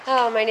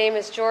My name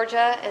is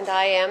Georgia, and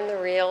I am the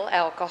real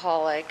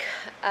alcoholic.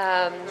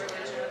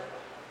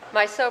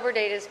 My sober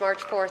date is March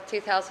 4th,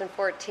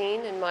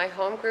 2014, and my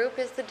home group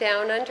is the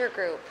Down Under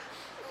group.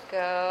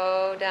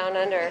 Go Down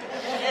Under.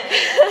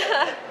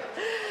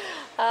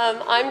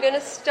 I'm going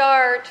to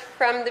start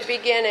from the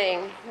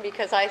beginning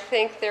because I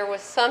think there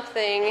was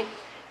something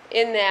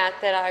in that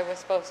I was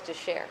supposed to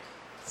share.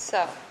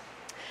 So,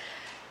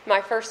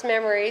 my first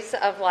memories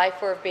of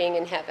life were of being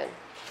in heaven.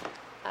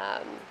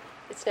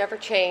 It's never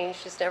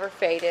changed. It's never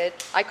faded.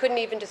 I couldn't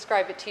even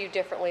describe it to you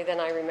differently than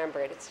I remember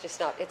it. It's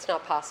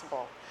not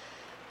possible.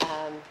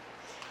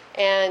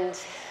 And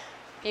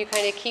if you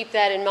kind of keep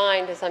that in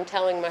mind as I'm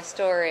telling my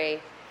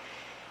story,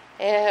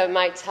 it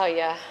might tell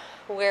you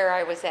where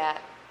I was at,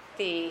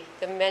 the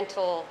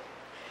mental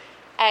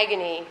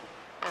agony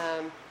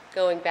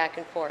going back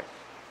and forth.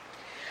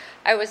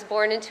 I was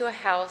born into a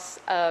house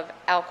of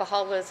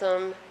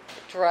alcoholism,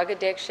 drug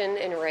addiction,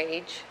 and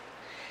rage.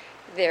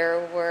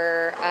 There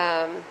were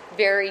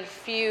very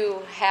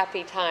few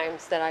happy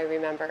times that I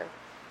remember.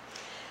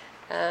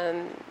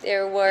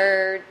 There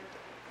were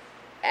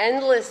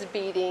endless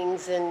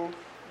beatings, and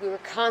we were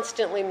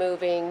constantly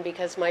moving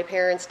because my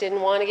parents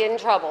didn't want to get in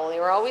trouble. They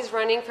were always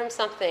running from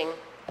something.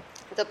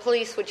 The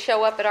police would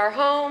show up at our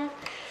home.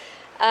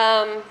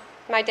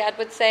 My dad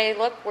would say,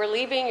 "Look, we're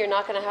leaving. You're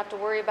not going to have to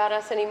worry about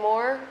us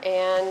anymore,"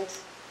 and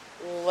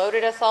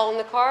loaded us all in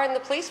the car, and the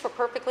police were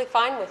perfectly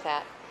fine with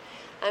that.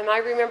 I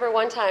remember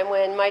one time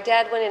when my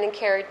dad went in and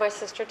carried my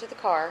sister to the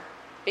car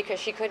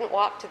because she couldn't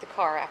walk to the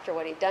car after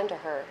what he'd done to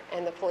her,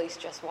 and the police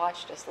just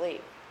watched us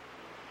leave.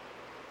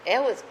 It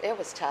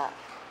was tough.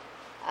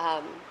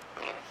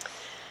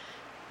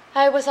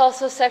 I was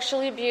also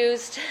sexually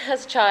abused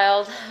as a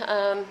child.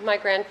 My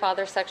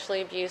grandfather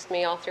sexually abused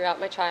me all throughout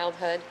my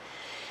childhood,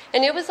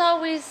 and it was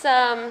always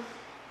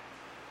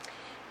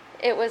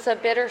it was a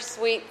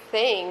bittersweet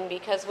thing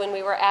because when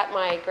we were at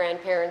my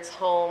grandparents'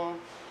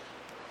 home,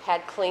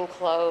 had clean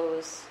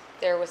clothes,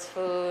 there was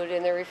food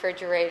in the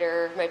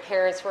refrigerator, my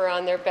parents were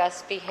on their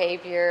best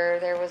behavior,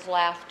 there was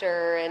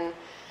laughter, and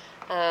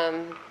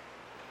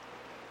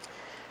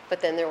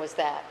but then there was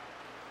that.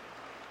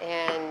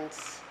 And,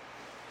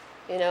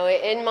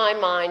 in my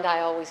mind, I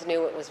always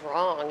knew it was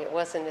wrong. It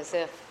wasn't as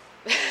if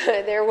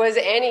there was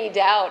any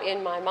doubt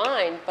in my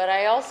mind, but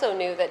I also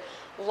knew that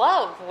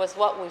love was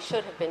what we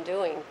should have been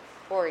doing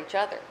for each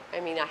other. I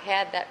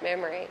had that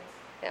memory.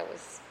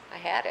 I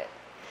had it.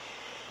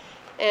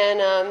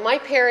 And my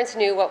parents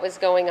knew what was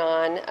going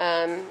on.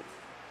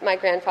 My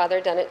grandfather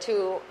had done it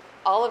to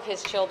all of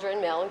his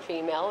children, male and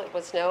female. It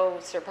was no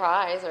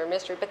surprise or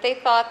mystery, but they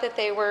thought that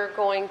they were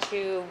going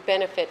to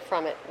benefit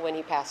from it when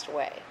he passed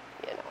away.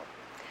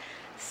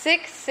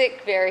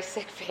 Sick, very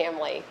sick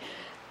family.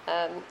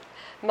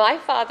 My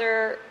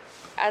father,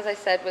 as I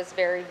said, was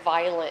very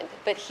violent,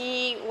 but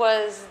he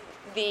was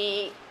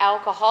the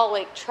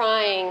alcoholic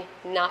trying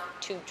not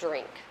to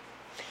drink.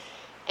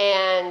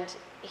 And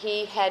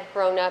he had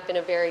grown up in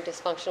a very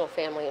dysfunctional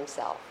family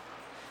himself.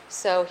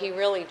 So he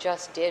really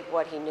just did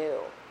what he knew.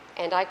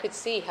 And I could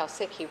see how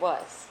sick he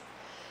was.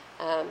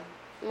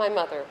 My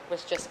mother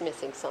was just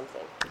missing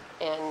something.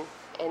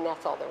 And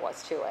that's all there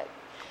was to it.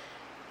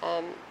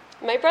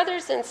 My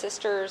brothers and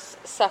sisters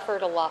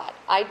suffered a lot.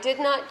 I did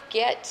not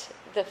get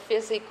the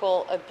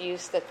physical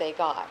abuse that they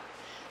got.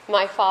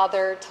 My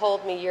father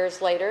told me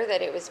years later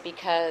that it was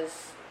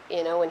because,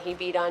 when he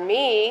beat on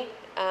me,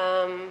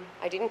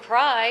 I didn't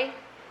cry.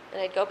 And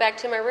I'd go back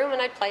to my room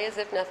and I'd play as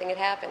if nothing had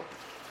happened.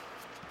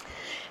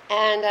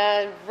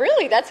 And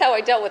really, that's how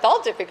I dealt with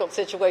all difficult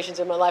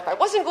situations in my life. I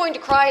wasn't going to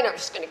cry, and I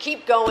was just going to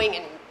keep going,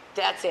 and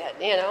that's it,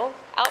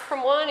 out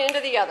from one into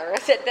the other. I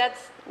said,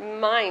 that's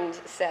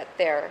mindset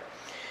there.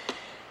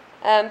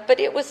 But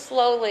it was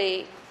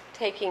slowly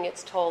taking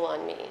its toll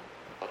on me.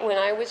 When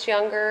I was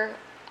younger,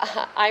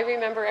 I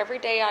remember every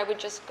day I would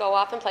just go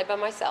off and play by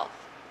myself.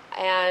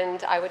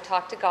 And I would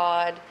talk to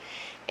God.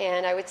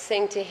 And I would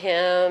sing to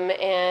him,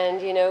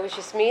 and, it was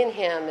just me and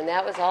him, and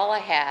that was all I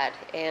had.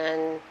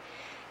 And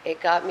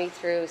it got me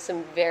through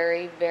some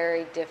very,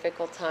 very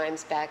difficult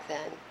times back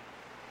then.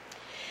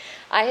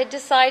 I had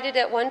decided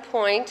at one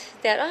point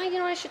that,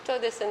 I should throw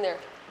this in there.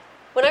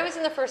 When I was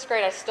in the first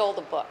grade, I stole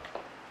the book.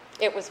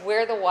 It was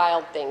Where the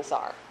Wild Things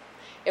Are.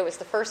 It was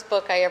the first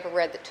book I ever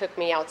read that took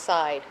me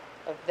outside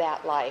of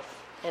that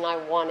life, and I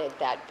wanted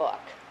that book.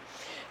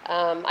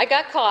 I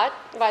got caught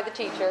by the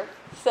teacher,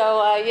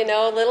 so,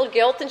 a little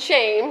guilt and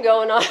shame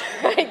going on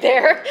right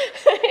there.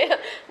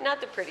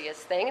 Not the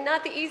prettiest thing,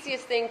 not the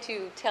easiest thing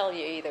to tell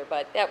you either,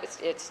 but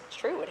it's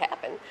true, it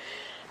happened.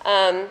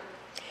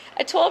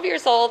 At 12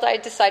 years old, I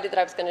decided that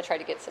I was going to try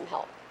to get some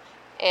help.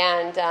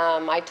 And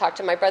I talked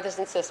to my brothers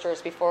and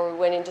sisters before we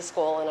went into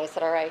school, and I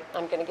said, all right,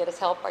 I'm going to get us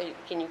help.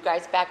 Can you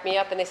guys back me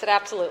up? And they said,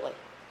 absolutely,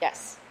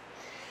 yes.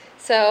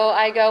 So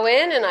I go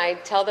in and I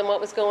tell them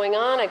what was going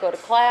on. I go to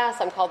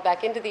class. I'm called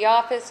back into the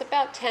office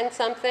about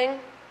 10-something.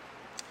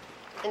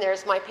 And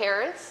there's my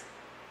parents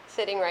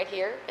sitting right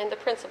here and the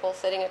principal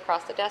sitting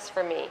across the desk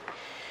from me.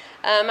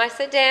 I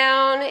sit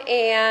down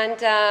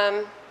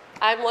and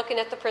I'm looking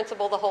at the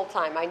principal the whole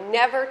time. I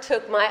never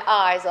took my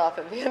eyes off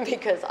of him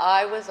because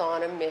I was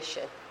on a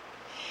mission.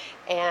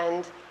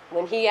 And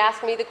when he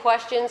asked me the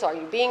questions, are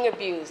you being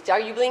abused? Are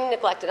you being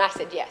neglected? I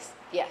said, yes,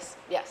 yes,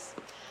 yes.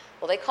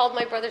 Well, they called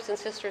my brothers and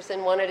sisters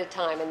in one at a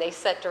time, and they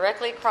sat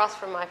directly across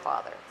from my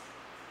father.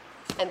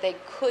 And they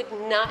could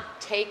not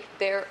take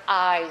their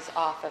eyes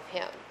off of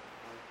him.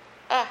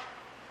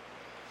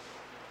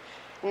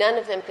 None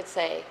of them could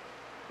say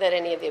that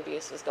any of the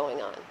abuse was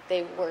going on.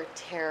 They were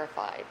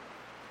terrified.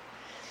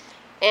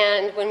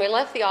 And when we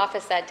left the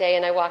office that day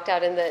and I walked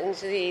out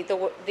into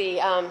the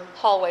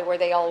hallway where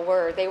they all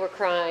were, they were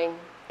crying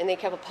and they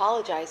kept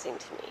apologizing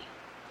to me.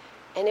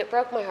 And it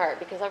broke my heart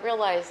because I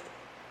realized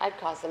I'd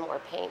caused them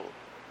more pain.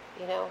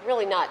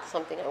 Really not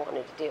something I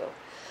wanted to do.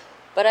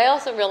 But I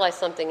also realized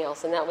something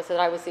else, and that was that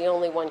I was the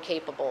only one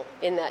capable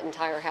in that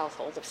entire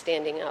household of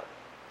standing up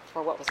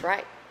for what was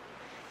right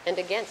and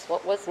against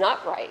what was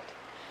not right.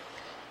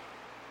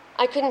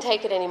 I couldn't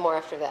take it anymore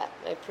after that.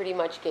 I pretty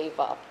much gave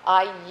up.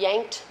 I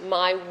yanked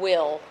my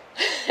will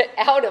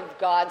out of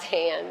God's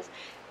hands,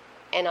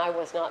 and I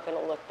was not going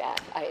to look back.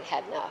 I had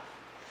had enough.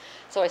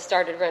 So I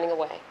started running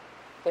away,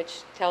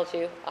 which tells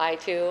you I,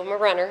 too, am a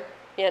runner,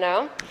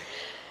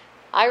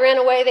 I ran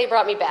away, they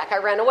brought me back. I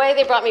ran away,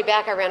 they brought me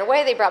back. I ran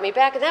away, they brought me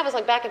back. And that was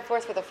like back and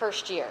forth for the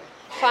first year.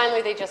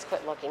 Finally, they just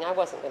quit looking. I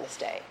wasn't going to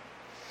stay.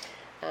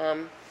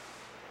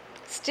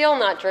 Still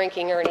not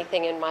drinking or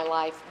anything in my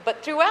life.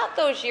 But throughout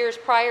those years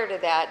prior to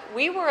that,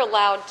 we were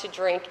allowed to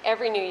drink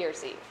every New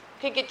Year's Eve.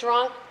 Could get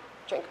drunk,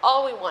 drink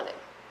all we wanted.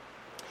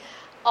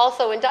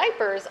 Also in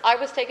diapers, I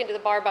was taken to the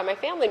bar by my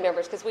family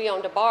members because we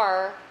owned a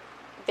bar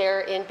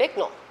there in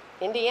Bicknell,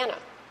 Indiana.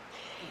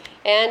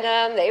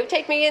 And they would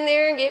take me in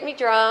there and get me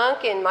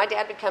drunk, and my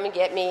dad would come and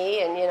get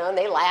me, and, and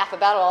they laugh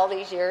about it all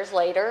these years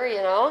later,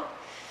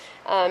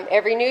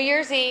 Every New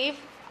Year's Eve,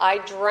 I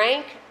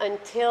drank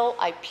until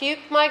I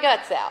puked my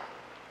guts out.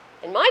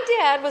 And my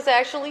dad was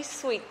actually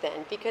sweet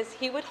then because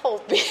he would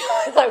hold me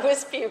as I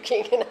was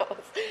puking, and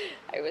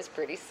I was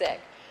pretty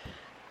sick.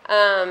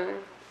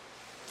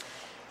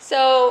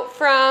 So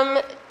from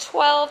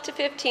 12 to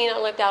 15, I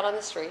lived out on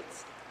the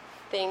streets.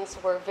 Things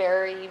were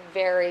very,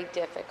 very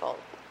difficult.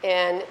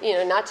 And,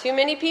 not too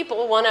many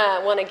people want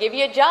to give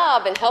you a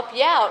job and help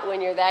you out when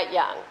you're that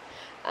young.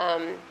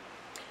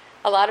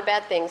 A lot of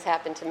bad things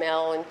happen to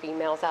male and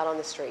females out on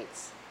the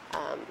streets.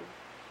 I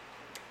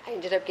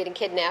ended up getting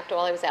kidnapped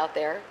while I was out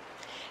there.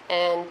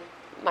 And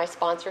my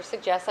sponsor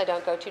suggests I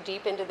don't go too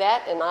deep into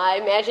that. And I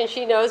imagine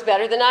she knows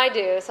better than I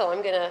do. So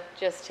I'm going to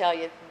just tell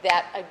you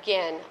that,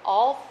 again,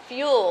 all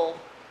fuel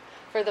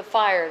for the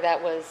fire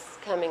that was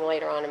coming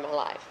later on in my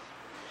life.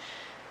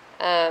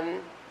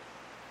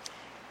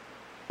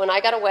 When I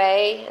got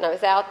away and I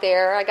was out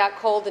there, I got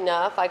cold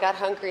enough, I got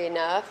hungry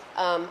enough,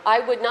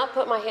 I would not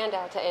put my hand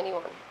out to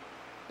anyone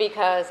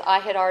because I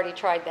had already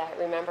tried that,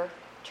 remember?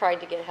 Tried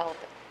to get help.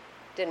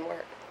 It didn't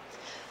work.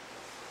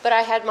 But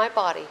I had my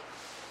body.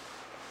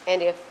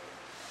 And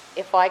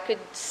if I could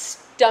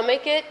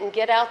stomach it and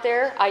get out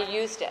there, I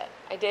used it.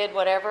 I did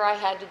whatever I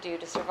had to do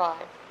to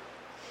survive.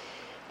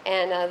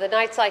 And the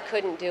nights I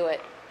couldn't do it,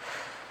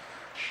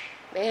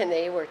 man,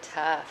 they were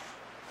tough.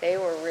 They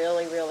were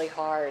really, really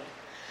hard.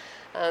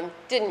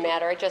 Didn't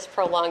matter. I just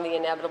prolonged the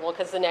inevitable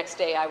because the next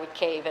day I would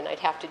cave and I'd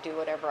have to do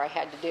whatever I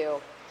had to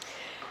do.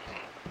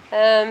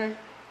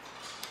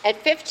 At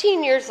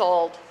 15 years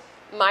old,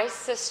 my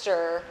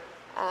sister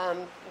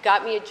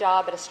got me a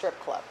job at a strip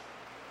club.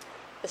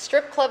 The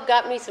strip club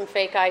got me some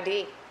fake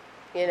ID.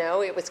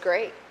 It was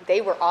great.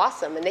 They were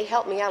awesome and they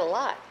helped me out a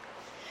lot.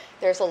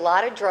 There's a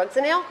lot of drugs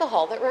and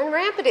alcohol that run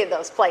rampant in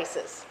those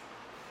places.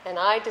 And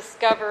I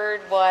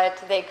discovered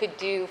what they could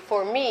do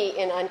for me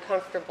in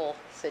uncomfortable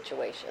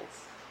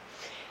situations.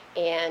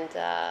 And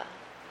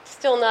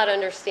still not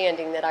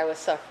understanding that I was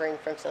suffering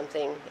from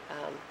something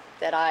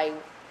that I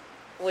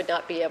would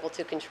not be able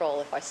to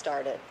control if I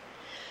started.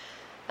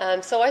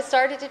 So I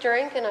started to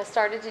drink and I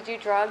started to do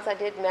drugs. I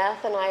did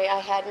meth and I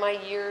had my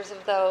years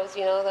of those,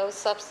 those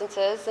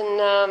substances.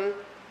 And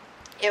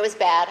it was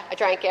bad. I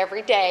drank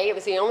every day. It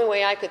was the only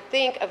way I could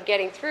think of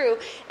getting through.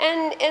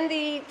 And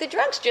the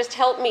drugs just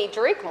helped me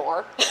drink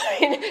more.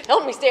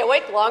 Helped me stay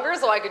awake longer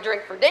so I could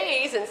drink for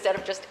days instead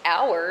of just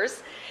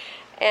hours.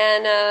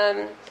 And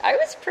I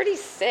was pretty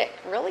sick,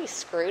 really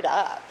screwed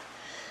up.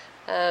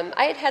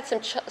 I had some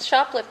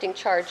shoplifting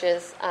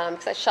charges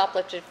because I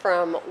shoplifted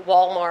from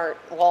Walmart,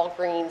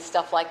 Walgreens,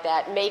 stuff like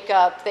that,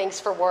 makeup, things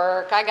for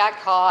work. I got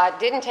caught,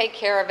 didn't take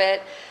care of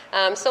it.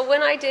 So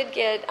when I did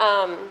get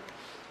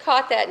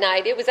caught that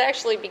night, it was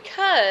actually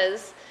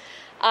because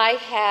I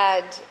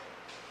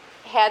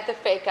had the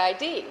fake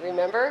ID,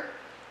 remember?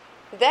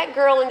 That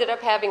girl ended up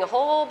having a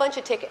whole bunch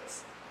of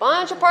tickets.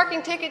 Bunch of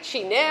parking tickets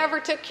she never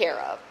took care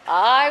of.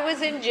 I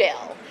was in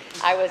jail.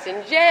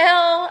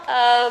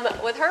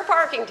 With her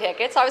parking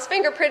tickets. I was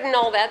fingerprinted and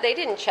all that. They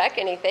didn't check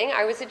anything.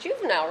 I was a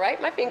juvenile,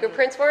 right? My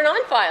fingerprints weren't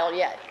on file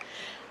yet.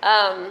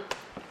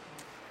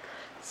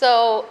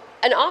 So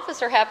an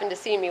officer happened to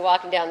see me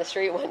walking down the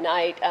street one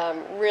night.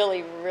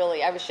 Really,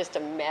 I was just a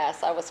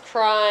mess. I was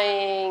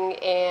crying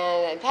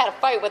and I'd had a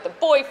fight with a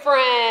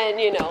boyfriend,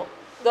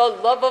 the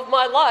love of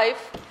my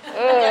life.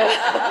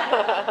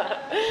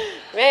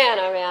 Man,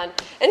 oh man.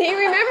 And he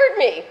remembered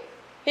me.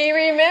 He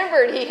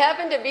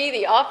happened to be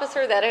the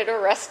officer that had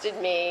arrested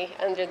me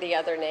under the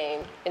other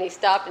name. And he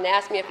stopped and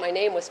asked me if my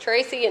name was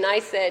Tracy, and I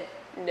said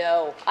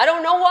no. I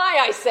don't know why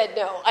I said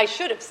no. I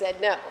should have said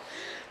no.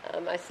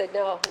 I said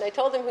no, and I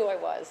told him who I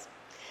was.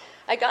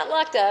 I got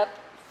locked up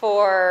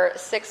for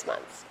 6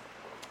 months.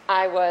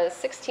 I was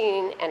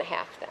 16 and a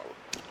half then.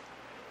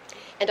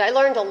 And I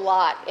learned a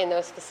lot in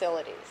those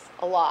facilities,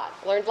 a lot.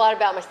 Learned a lot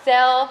about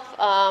myself,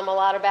 a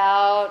lot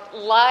about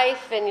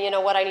life and,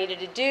 what I needed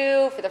to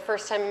do. For the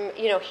first time,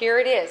 here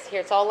it is.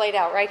 Here, it's all laid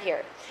out right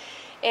here.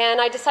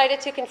 And I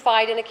decided to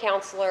confide in a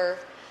counselor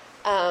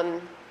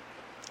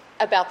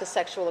about the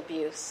sexual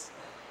abuse.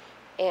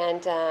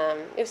 And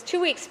it was 2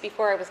 weeks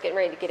before I was getting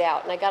ready to get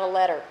out, and I got a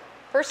letter.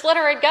 First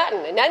letter I'd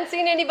gotten, and I hadn't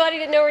seen anybody,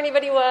 didn't know where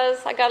anybody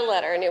was. I got a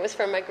letter, and it was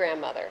from my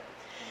grandmother.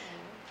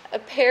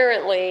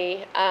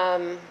 Apparently,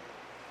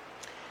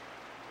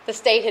 the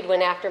state had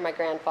went after my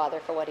grandfather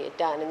for what he had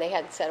done, and they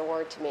hadn't said a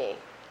word to me.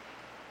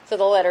 So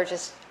the letter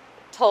just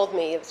told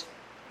me,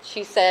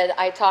 she said,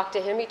 I talked to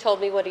him, he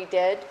told me what he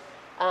did.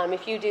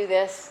 If you do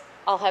this,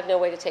 I'll have no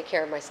way to take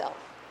care of myself.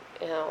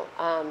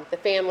 The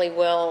family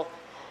will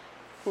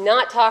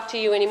not talk to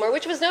you anymore,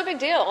 which was no big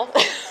deal.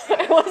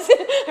 I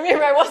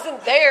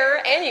wasn't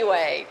there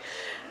anyway.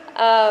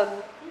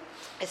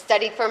 I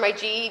studied for my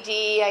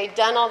GED. I had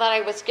done all that.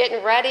 I was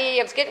getting ready.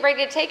 I was getting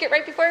ready to take it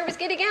right before I was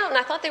getting out, and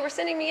I thought they were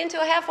sending me into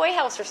a halfway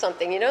house or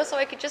something, so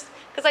I could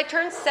because I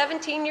turned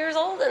 17 years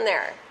old in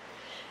there,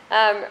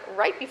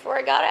 right before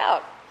I got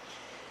out.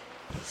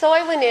 So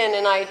I went in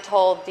and I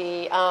told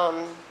the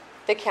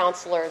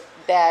counselor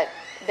that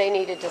they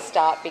needed to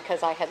stop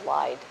because I had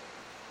lied.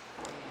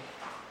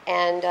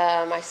 And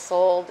I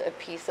sold a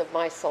piece of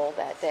my soul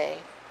that day.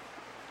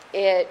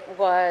 It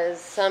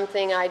was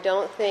something I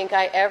don't think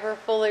I ever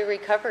fully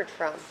recovered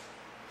from.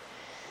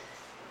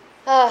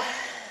 And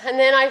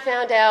then I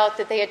found out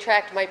that they had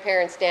tracked my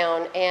parents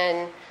down,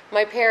 and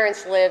my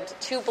parents lived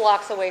 2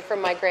 blocks away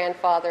from my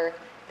grandfather.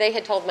 They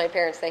had told my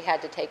parents they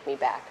had to take me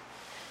back.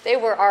 They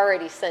were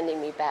already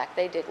sending me back.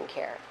 They didn't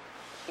care.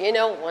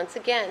 Once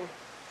again,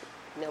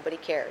 nobody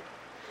cared.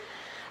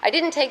 I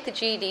didn't take the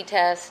GED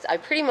test. I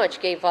pretty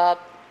much gave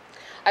up.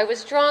 I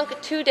was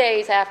drunk 2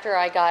 days after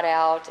I got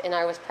out, and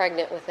I was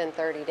pregnant within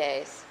 30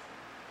 days.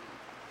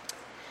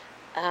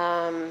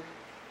 And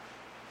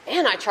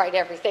I tried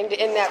everything to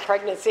end that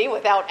pregnancy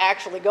without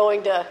actually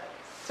going to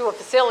a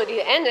facility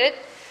to end it.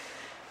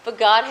 But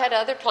God had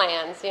other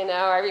plans,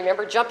 I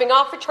remember jumping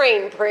off a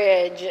train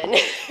bridge and,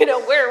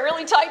 wearing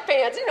really tight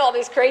pants, all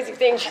these crazy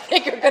things you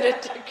think you're going to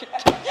do.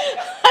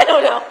 I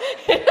don't know.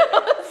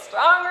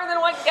 Stronger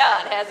than what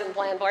God has in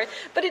plan for it.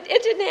 But it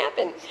didn't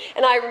happen.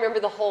 And I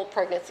remember the whole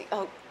pregnancy.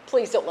 Oh,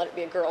 please don't let it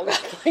be a girl. God,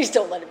 please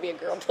don't let it be a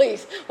girl.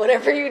 Please,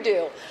 whatever you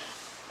do.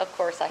 Of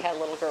course, I had a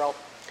little girl.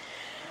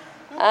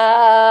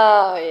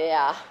 Oh,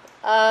 yeah.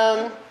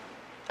 I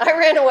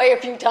ran away a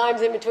few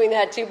times in between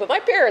that, too. But my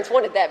parents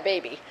wanted that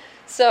baby.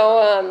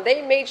 So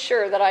they made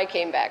sure that I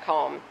came back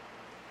home.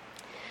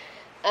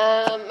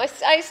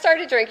 I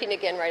started drinking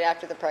again right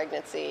after the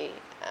pregnancy.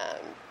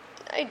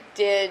 I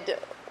did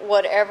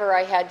whatever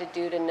I had to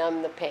do to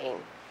numb the pain.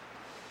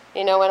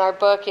 In our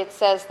book, it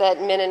says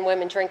that men and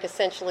women drink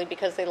essentially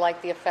because they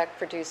like the effect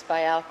produced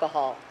by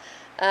alcohol.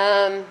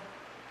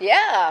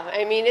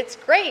 It's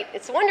great.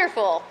 It's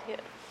wonderful.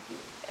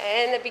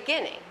 In the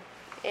beginning.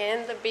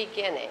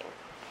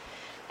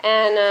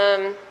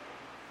 And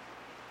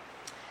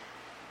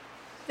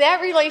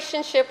that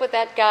relationship with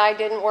that guy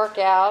didn't work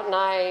out,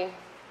 and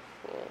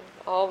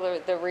all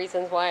the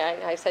reasons why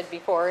I said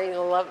before,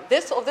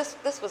 this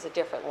was a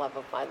different love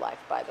of my life,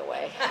 by the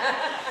way.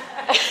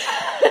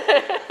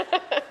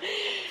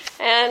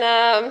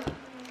 And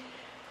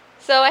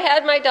so I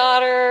had my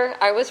daughter.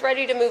 I was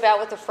ready to move out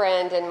with a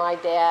friend, and my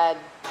dad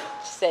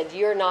said,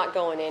 "You're not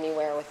going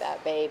anywhere with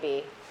that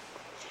baby."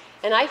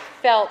 And I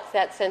felt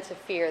that sense of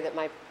fear that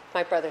my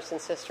brothers and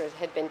sisters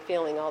had been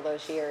feeling all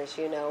those years,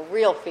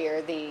 real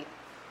fear,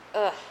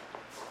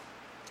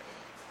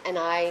 and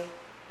I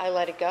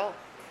let it go.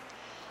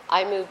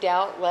 I moved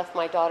out, left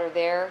my daughter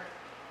there,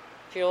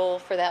 fuel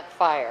for that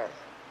fire.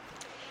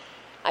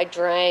 I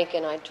drank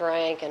and I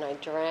drank and I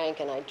drank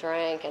and I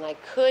drank, and I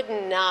could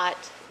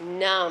not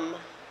numb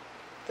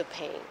the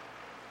pain.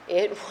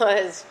 It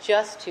was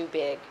just too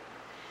big.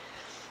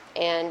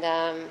 And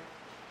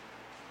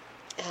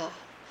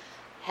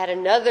had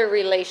another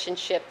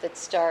relationship that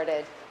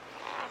started.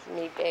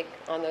 Me big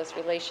on those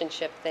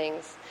relationship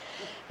things.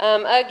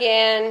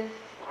 Again,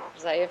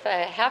 if I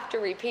have to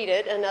repeat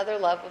it, another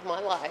love of my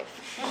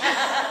life.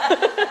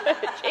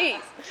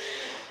 Jeez.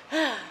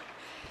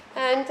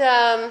 And,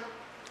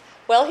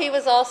 he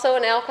was also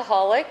an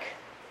alcoholic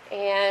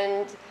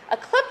and a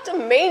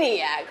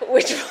kleptomaniac,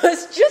 which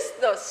was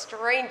just the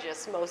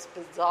strangest, most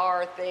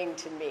bizarre thing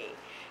to me.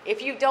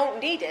 If you don't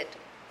need it,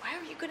 why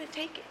are you going to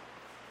take it?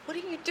 What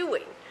are you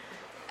doing?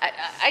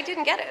 I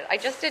didn't get it. I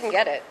just didn't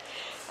get it.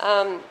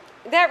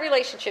 That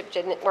relationship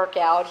didn't work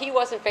out. He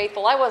wasn't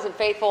faithful. I wasn't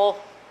faithful.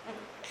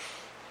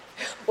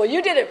 Well,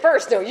 you did it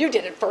first. No, you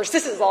did it first.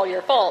 This is all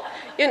your fault,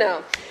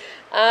 And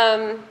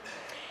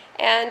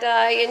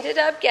I ended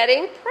up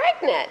getting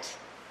pregnant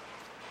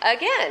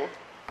again.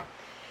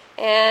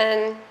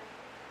 And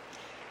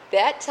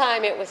that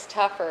time it was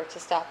tougher to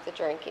stop the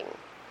drinking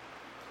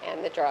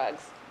and the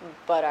drugs,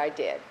 but I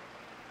did.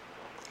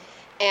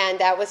 And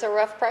that was a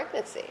rough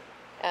pregnancy.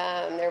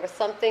 There was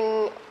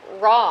something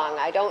wrong.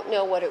 I don't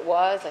know what it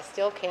was. I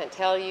still can't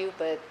tell you,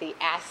 but the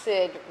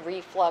acid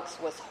reflux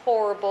was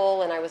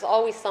horrible, and I was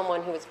always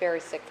someone who was very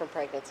sick from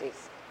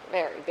pregnancies.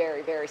 Very,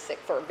 very, very sick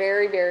for a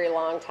very, very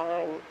long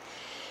time.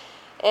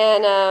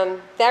 And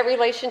that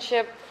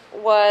relationship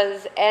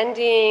was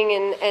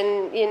ending,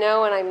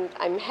 and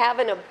I'm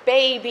having a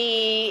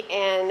baby,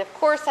 and of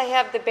course I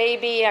have the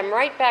baby. I'm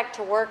right back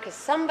to work because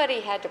somebody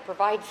had to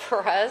provide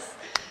for us.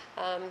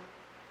 I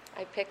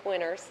pick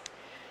winners.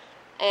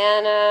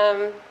 And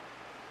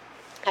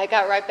I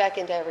got right back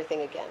into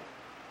everything again.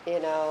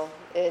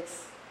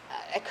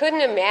 I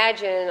couldn't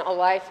imagine a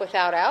life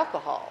without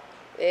alcohol.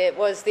 It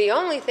was the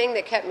only thing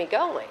that kept me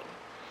going.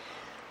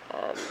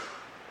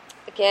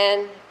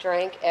 Again,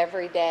 drank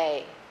every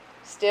day.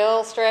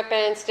 Still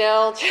stripping,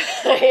 still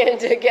trying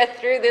to get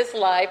through this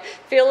life,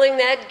 feeling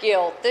that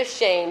guilt, the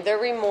shame, the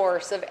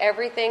remorse of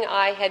everything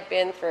I had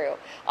been through.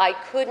 I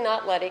could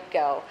not let it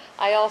go.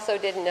 I also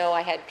didn't know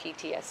I had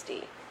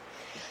PTSD.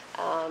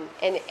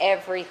 And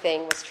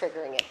everything was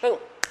triggering it. Boom,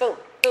 boom,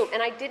 boom.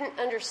 And I didn't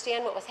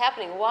understand what was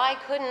happening. Why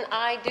couldn't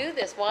I do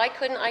this? Why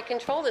couldn't I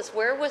control this?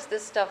 Where was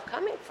this stuff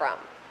coming from?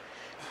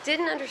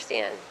 Didn't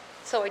understand.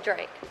 So I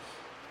drank.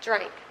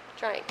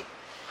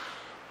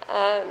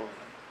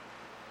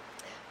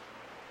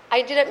 I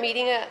ended up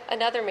meeting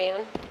another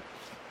man.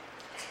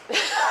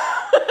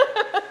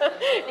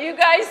 You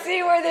guys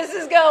see where this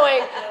is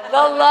going. The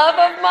love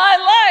of my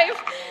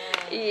life.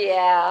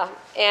 Yeah.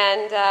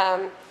 And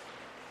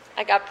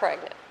I got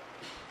pregnant.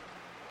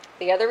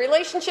 The other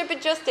relationship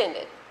had just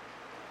ended.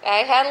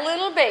 I had a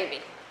little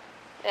baby.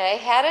 I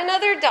had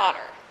another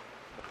daughter.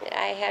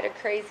 I had a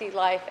crazy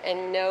life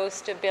and no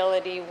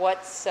stability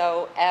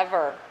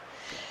whatsoever.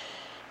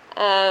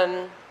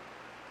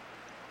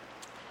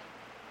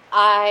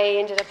 I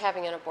ended up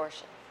having an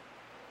abortion.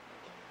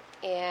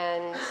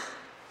 And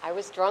I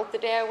was drunk the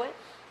day I went.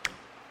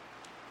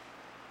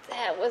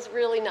 That was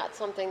really not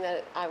something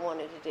that I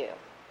wanted to do.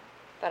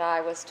 But I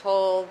was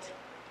told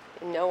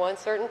in no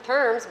uncertain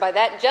terms by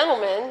that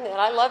gentleman that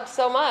I loved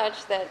so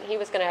much that he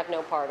was going to have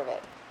no part of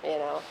it,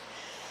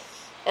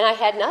 And I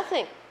had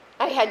nothing.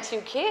 I had 2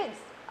 kids.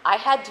 I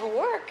had to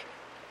work.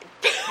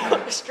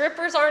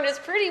 Strippers aren't as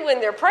pretty when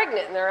they're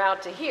pregnant and they're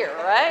out to here,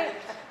 right?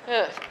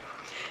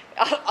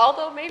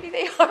 Although maybe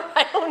they are.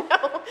 I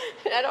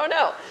don't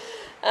know.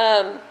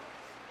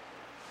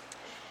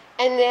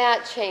 And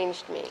that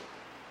changed me.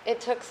 It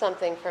took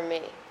something from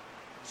me.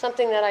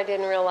 Something that I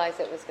didn't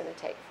realize it was going to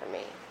take from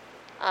me.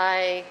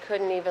 I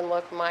couldn't even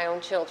look my own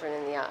children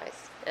in the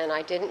eyes, and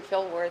I didn't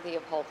feel worthy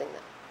of holding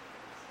them.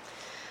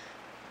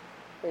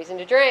 Reason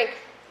to drink.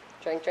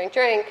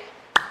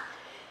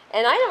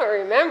 And I don't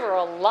remember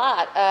a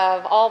lot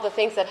of all the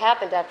things that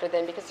happened after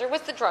then because there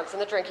was the drugs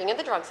and the drinking and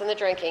the drugs and the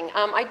drinking.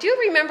 I do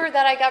remember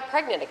that I got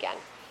pregnant again.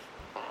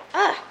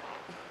 And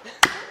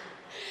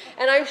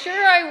I'm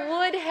sure I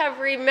would have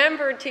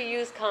remembered to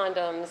use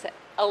condoms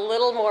a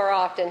little more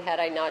often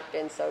had I not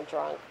been so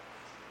drunk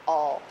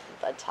all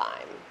the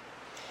time.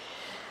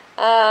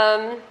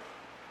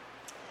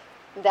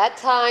 That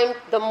time,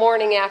 the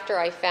morning after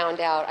I found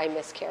out, I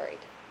miscarried.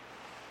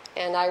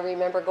 And I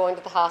remember going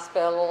to the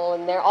hospital,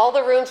 and there all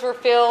the rooms were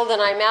filled,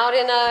 and I'm out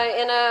in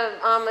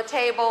a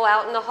table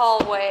out in the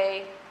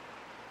hallway,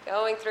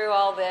 going through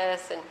all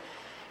this, and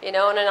and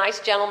a nice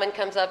gentleman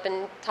comes up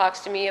and talks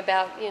to me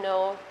about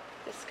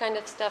this kind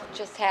of stuff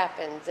just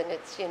happens, and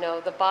it's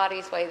the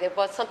body's way.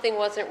 Something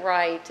wasn't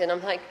right, and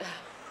I'm like,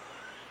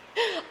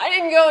 I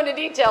didn't go into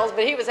details,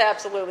 but he was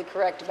absolutely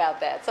correct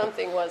about that.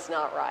 Something was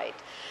not right.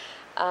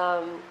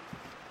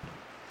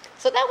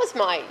 So that was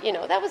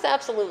that was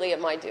absolutely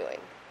at my doing.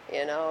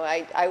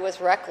 I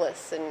was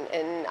reckless,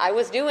 and I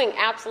was doing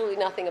absolutely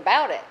nothing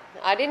about it.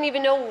 I didn't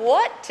even know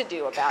what to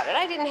do about it.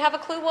 I didn't have a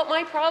clue what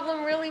my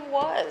problem really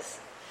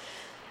was.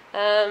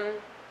 And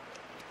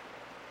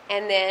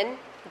then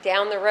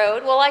down the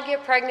road, I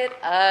get pregnant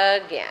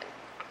again.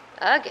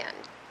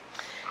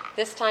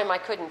 This time I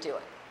couldn't do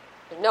it.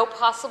 There's no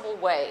possible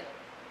way,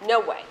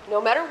 no way.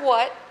 No matter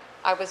what,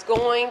 I was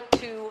going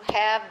to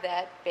have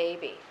that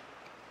baby.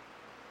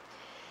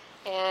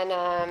 And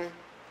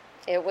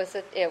it was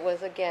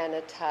again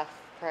a tough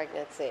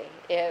pregnancy.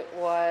 It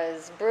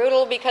was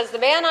brutal because the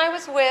man I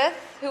was with,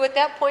 who at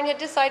that point had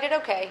decided,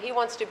 okay, he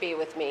wants to be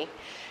with me.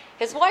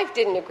 His wife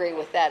didn't agree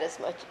with that as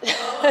much.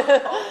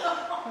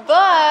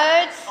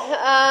 But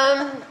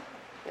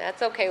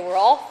that's okay. We're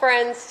all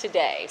friends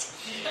today.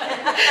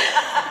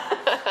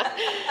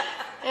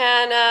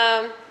 And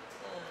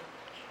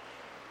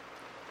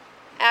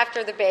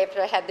after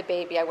I had the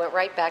baby, I went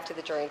right back to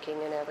the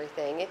drinking and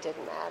everything. It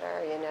didn't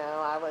matter,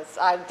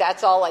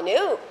 that's all I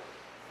knew.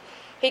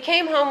 He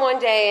came home one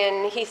day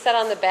and he sat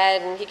on the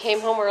bed and he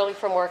came home early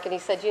from work and he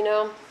said,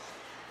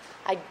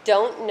 I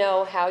don't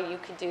know how you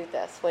could do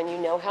this when you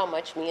know how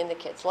much me and the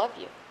kids love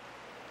you.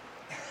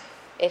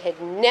 It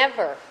had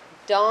never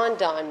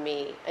dawned on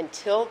me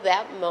until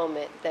that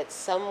moment that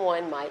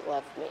someone might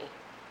love me.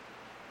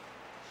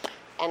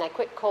 And I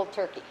quit cold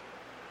turkey.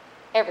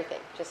 Everything.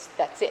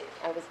 That's it.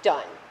 I was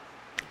done.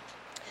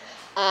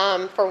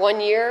 For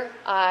 1 year,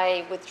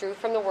 I withdrew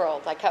from the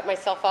world. I cut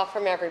myself off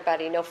from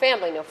everybody. No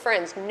family, no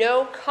friends,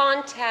 no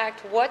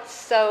contact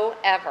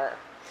whatsoever.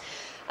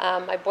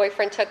 My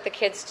boyfriend took the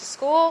kids to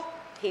school.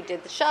 He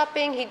did the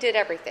shopping. He did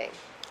everything.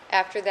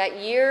 After that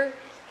year,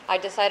 I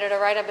decided, all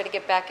right, I'm going to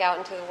get back out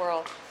into the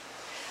world.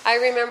 I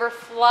remember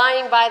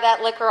flying by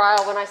that liquor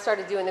aisle when I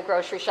started doing the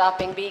grocery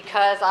shopping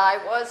because I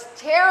was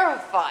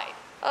terrified.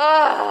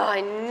 Oh,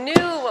 I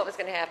knew what was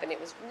going to happen.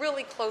 It was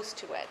really close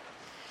to it.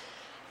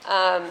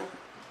 And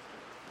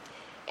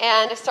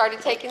I started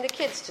taking the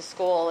kids to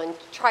school and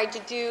tried to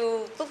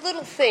do the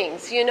little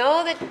things,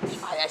 that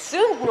I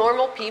assumed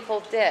normal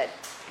people did.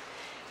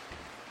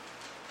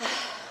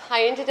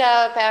 I ended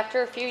up,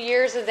 after a few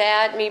years of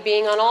that, me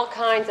being on all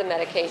kinds of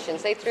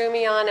medications. They threw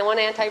me on one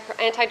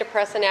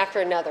antidepressant after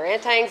another,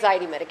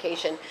 anti-anxiety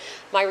medication.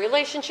 My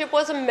relationship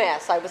was a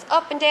mess. I was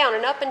up and down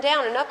and up and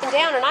down and up and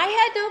down, and I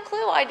had no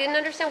clue. I didn't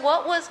understand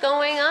what was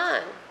going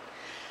on.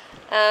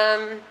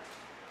 I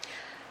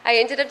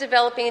ended up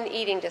developing an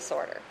eating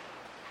disorder.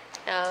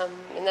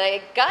 And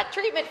I got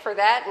treatment for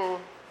that, and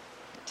it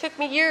took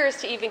me years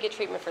to even get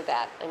treatment for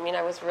that.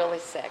 I was really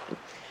sick.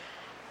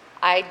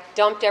 I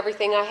dumped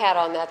everything I had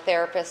on that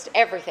therapist,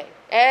 everything.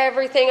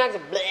 Everything. I was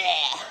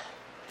bleh.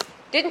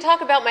 Didn't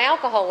talk about my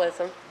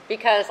alcoholism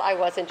because I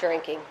wasn't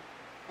drinking.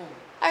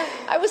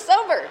 I was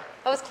sober.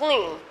 I was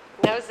clean.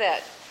 That was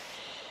it.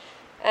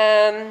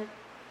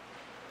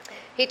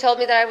 He told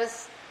me that I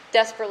was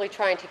desperately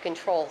trying to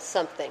control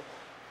something.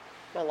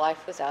 My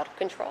life was out of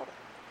control.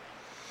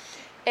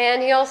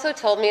 And he also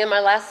told me in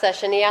my last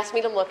session, he asked me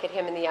to look at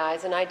him in the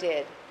eyes, and I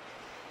did.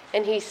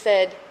 And he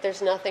said,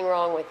 there's nothing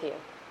wrong with you.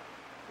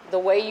 The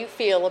way you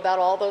feel about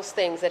all those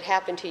things that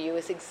happened to you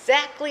is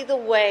exactly the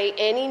way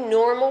any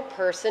normal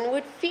person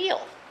would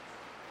feel.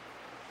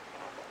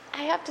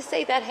 I have to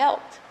say that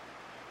helped.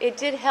 It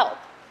did help.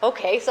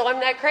 Okay, so I'm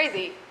not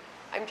crazy.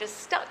 I'm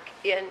just stuck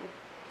in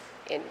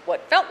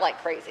what felt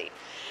like crazy.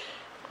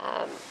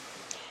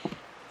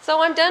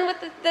 So I'm done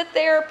with the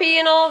therapy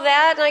and all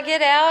that, and I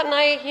get out, and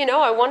I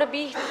want to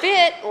be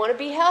fit, I want to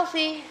be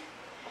healthy.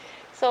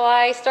 So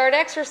I start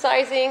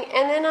exercising,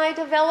 and then I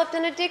developed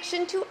an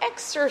addiction to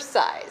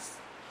exercise.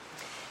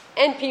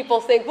 And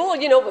people think, well,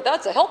 but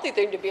that's a healthy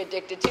thing to be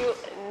addicted to.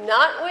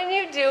 Not when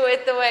you do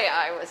it the way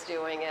I was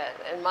doing it.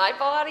 And my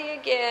body,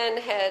 again,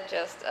 had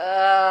just,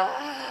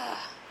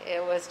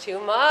 it was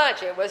too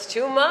much. It was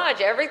too much.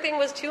 Everything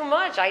was too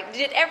much. I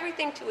did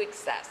everything to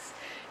excess,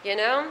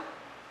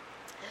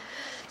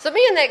 So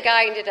me and that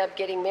guy ended up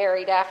getting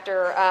married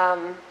after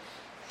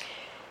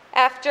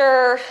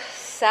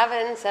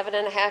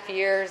 7.5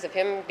 years of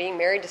him being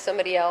married to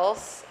somebody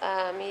else.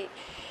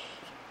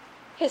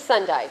 His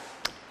son died,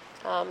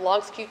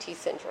 Long's QT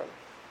syndrome.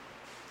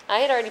 I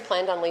had already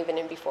planned on leaving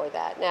him before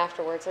that, and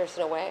afterwards there's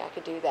no way I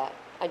could do that.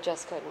 I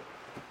just couldn't.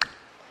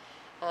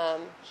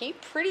 He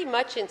pretty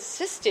much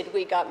insisted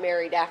we got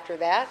married after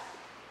that,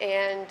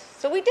 and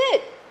so we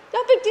did.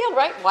 No big deal,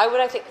 right? Why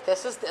would I think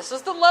this is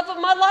the love of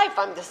my life?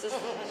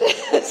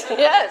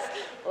 Yes,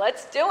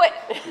 let's do it.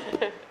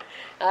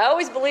 I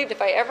always believed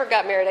if I ever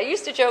got married, I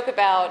used to joke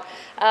about,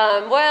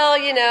 I'm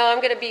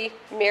going to be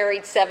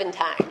married 7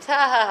 times. Ha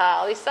ha ha,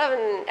 all these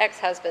 7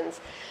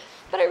 ex-husbands.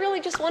 But I really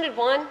just wanted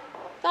one.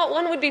 Thought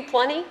one would be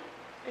plenty.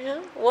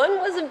 One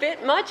was a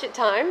bit much at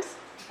times.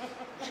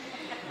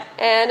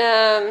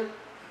 And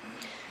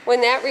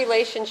when that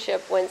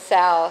relationship went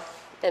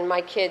south and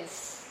my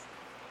kids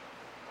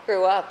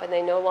grew up and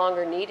they no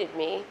longer needed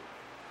me,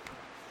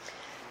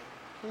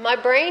 my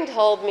brain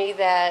told me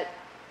that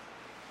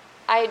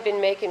I had been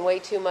making way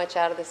too much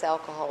out of this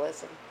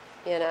alcoholism,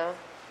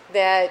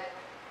 that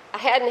I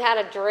hadn't had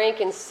a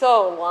drink in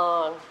so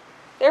long.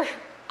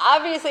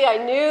 Obviously, I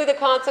knew the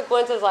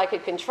consequences. I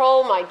could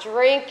control my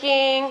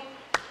drinking.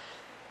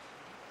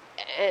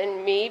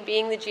 And me,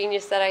 being the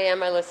genius that I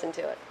am, I listened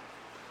to it.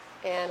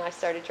 And I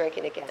started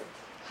drinking again,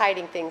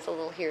 hiding things a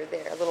little here,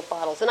 there, little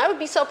bottles. And I would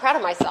be so proud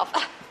of myself.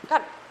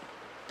 Got a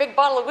big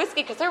bottle of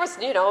whiskey because there was,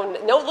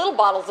 no little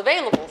bottles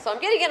available. So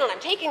I'm getting in and I'm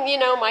taking,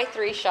 my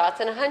 3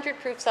 shots. And 100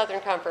 proof Southern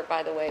Comfort,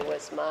 by the way,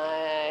 was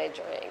my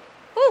drink.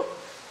 Whew,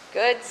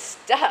 good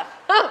stuff.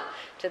 Huh.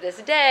 To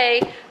this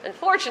day,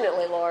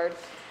 unfortunately, Lord,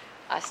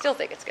 I still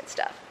think it's good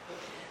stuff.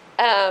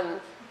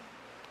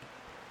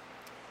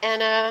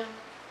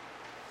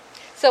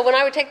 So when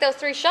I would take those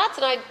 3 shots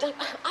and I'm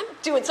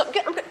doing something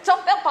good, I'm going to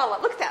dump that bottle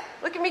out. Look at that.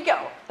 Look at me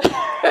go.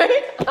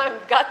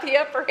 I've got the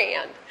upper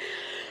hand.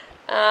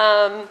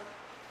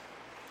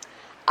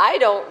 I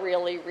don't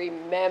really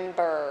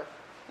remember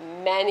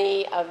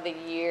many of the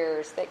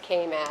years that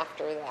came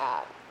after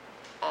that.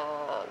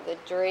 The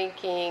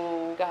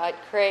drinking got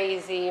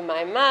crazy.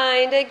 My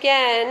mind,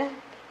 again,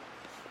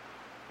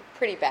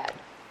 pretty bad.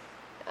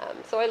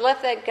 So I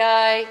left that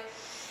guy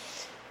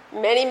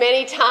many,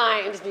 many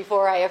times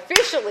before I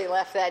officially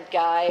left that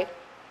guy,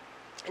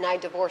 and I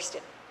divorced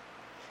him.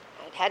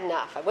 I'd had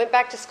enough. I went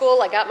back to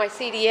school, I got my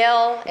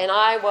CDL, and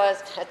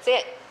that's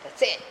it,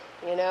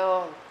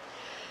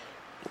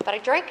 But I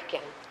drank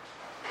again.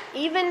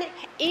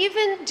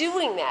 Even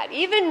doing that,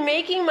 even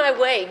making my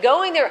way,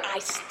 going there, I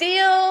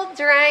still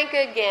drank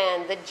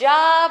again. The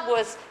job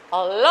was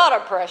a lot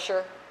of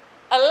pressure.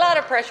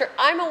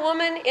 I'm a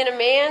woman in a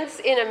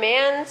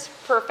man's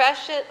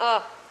profession.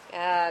 Oh,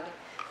 God,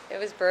 it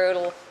was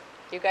brutal.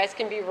 You guys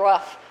can be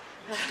rough.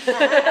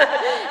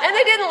 And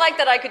they didn't like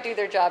that I could do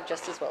their job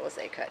just as well as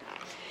they could.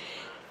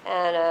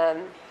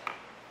 And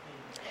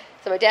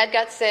so my dad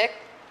got sick.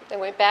 I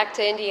went back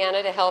to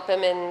Indiana to help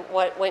him, and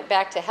what went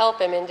back to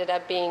help him ended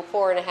up being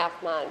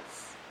 4.5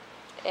 months.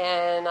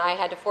 And I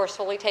had to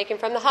forcefully take him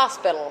from the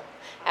hospital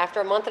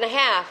after a month and a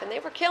half, and they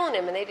were killing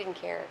him, and they didn't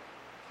care.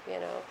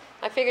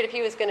 I figured if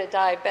he was going to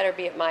die, it better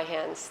be at my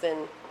hands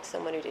than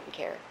someone who didn't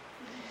care.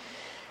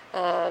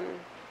 I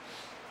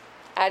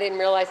didn't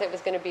realize it was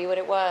going to be what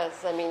it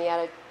was. I mean, he had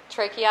a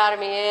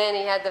tracheotomy in,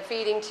 he had the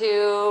feeding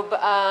tube,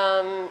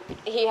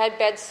 he had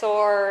bed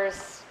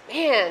sores.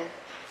 Man,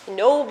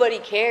 nobody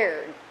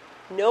cared.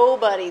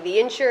 Nobody. The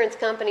insurance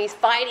company's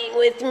fighting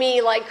with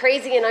me like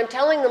crazy, and I'm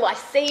telling them, I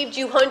saved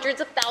you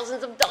hundreds of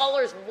thousands of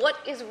dollars. What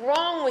is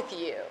wrong with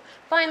you?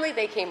 Finally,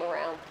 they came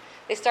around.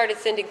 They started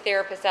sending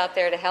therapists out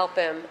there to help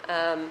him,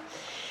 and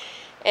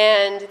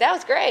that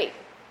was great.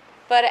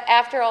 But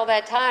after all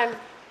that time,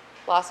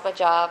 lost my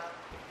job.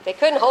 They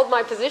couldn't hold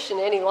my position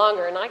any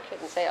longer, and I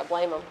couldn't say I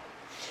blame them.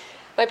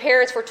 My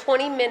parents were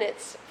 20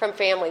 minutes from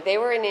family. They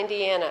were in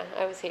Indiana.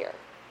 I was here.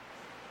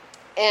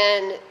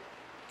 And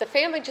the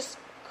family just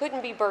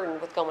couldn't be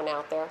burdened with going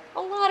out there. A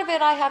lot of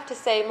it, I have to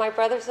say, my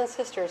brothers and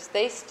sisters,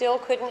 they still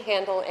couldn't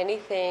handle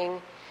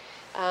anything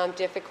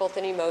difficult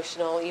and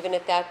emotional, even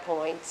at that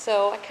point.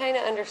 So I kind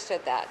of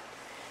understood that.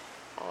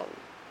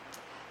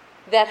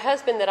 That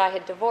husband that I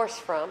had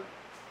divorced from,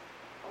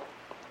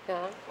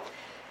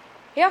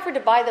 he offered to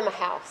buy them a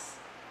house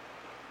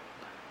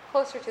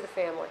closer to the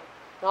family.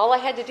 And all I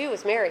had to do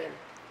was marry him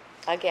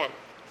again.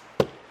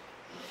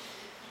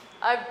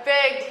 I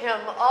begged him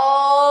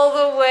all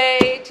the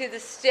way to the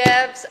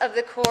steps of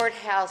the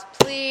courthouse,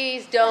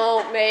 please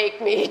don't make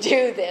me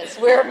do this.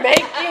 We're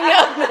making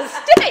a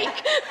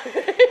mistake.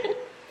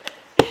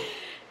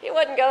 He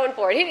wasn't going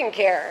for it. He didn't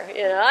care.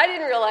 I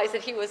didn't realize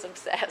that he was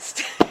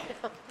obsessed.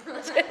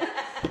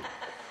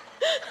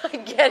 I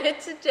get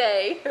it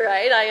today,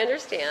 right? I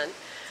understand.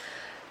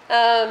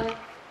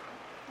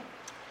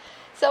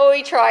 So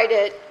we tried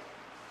it.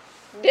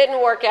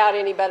 Didn't work out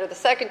any better the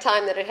second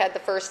time than it had the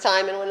first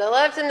time. And when I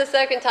left him the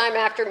second time,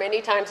 after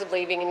many times of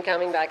leaving and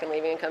coming back and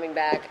leaving and coming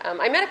back,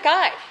 I met a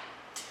guy.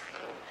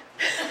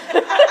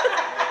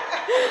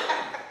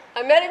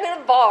 I met him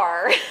in a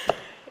bar.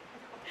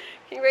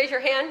 Can you raise your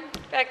hand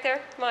back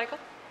there, Michael?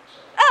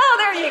 Oh,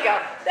 there you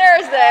go.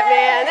 There's that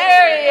man.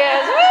 There he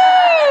is.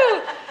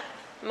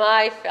 Woo!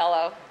 My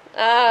fellow.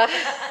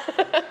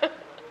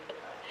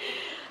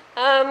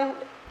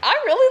 I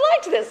really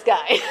liked this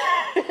guy.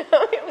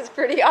 It was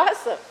pretty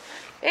awesome.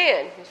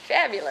 Man, he's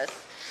fabulous.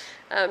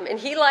 And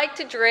he liked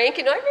to drink.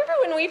 I remember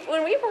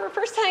when we were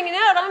first hanging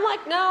out, I'm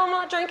like, no, I'm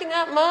not drinking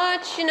that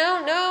much.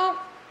 No.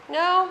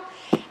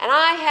 And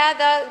I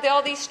had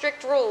all these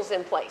strict rules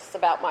in place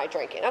about my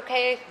drinking.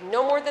 Okay,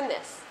 no more than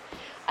this.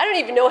 I don't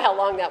even know how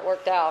long that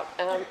worked out.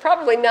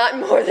 Probably not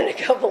more than a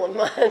couple of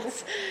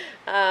months.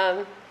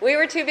 We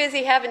were too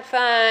busy having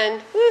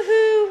fun.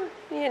 Woohoo!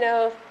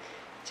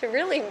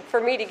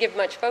 For me to give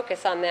much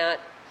focus on that.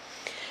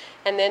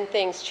 And then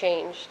things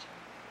changed.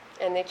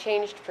 And they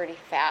changed pretty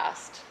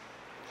fast.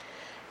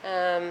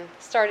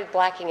 Started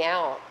blacking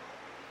out.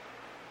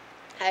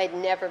 I had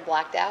never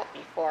blacked out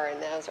before in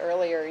those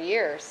earlier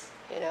years.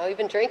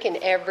 Even drinking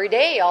every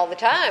day, all the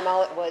time.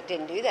 It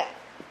didn't do that.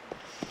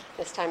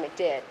 This time it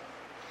did.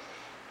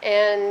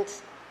 And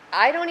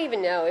I don't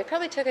even know. It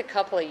probably took a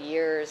couple of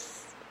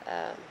years.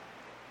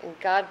 And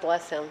God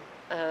bless him.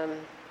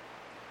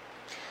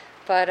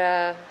 But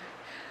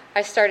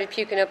I started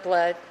puking up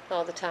blood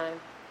all the time.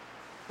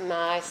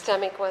 My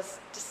stomach was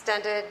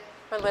distended.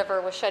 My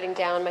liver was shutting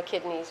down. My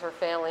kidneys were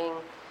failing.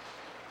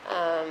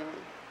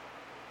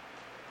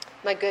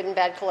 My good and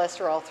bad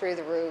cholesterol through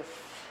the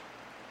roof.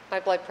 My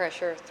blood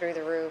pressure through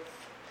the roof.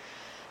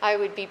 I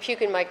would be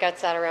puking my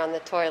guts out around the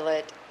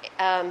toilet,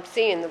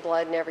 seeing the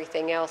blood and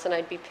everything else, and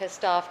I'd be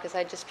pissed off because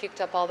I just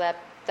puked up all that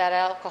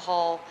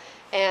alcohol.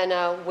 And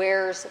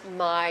where's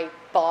my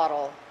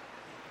bottle?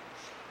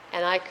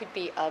 And I could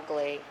be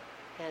ugly,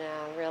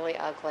 really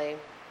ugly.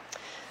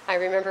 I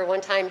remember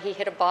one time he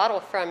hid a bottle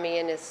from me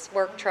in his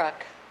work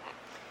truck.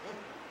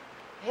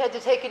 I had to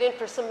take it in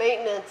for some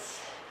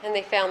maintenance, and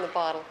they found the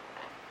bottle.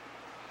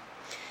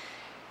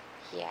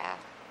 Yeah.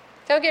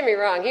 Don't get me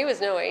wrong, he was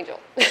no angel.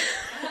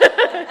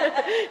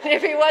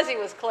 If he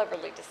was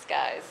cleverly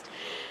disguised.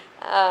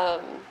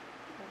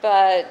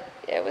 But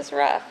it was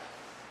rough.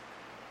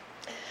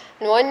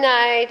 And one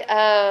night,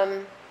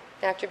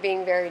 after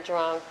being very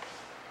drunk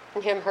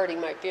and him hurting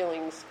my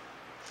feelings,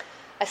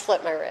 I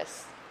slit my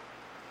wrists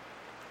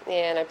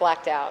and I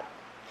blacked out.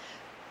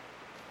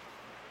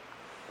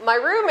 My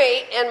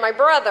roommate and my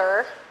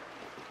brother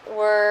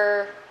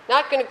were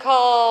not going to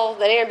call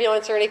the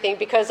ambulance or anything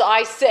because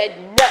I said,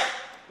 no,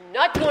 I'm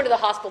not going to the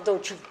hospital,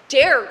 don't you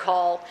dare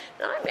call.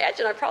 And I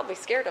imagine I probably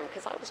scared them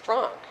because I was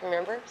drunk,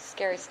 remember?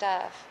 Scary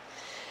stuff.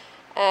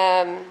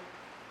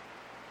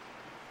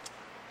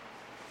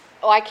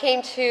 I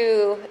came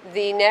to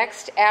the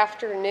next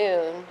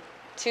afternoon,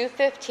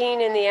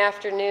 2:15 in the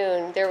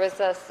afternoon. There was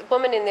a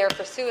woman in there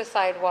for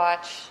suicide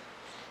watch,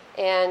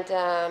 and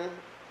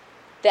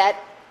that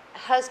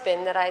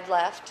husband that I'd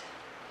left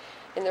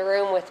in the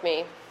room with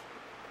me.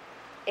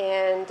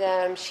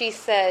 And she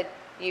said,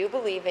 "You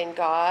believe in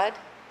God?"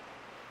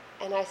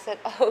 And I said,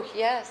 "Oh,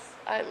 yes,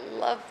 I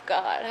love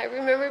God. I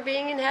remember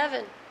being in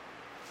heaven."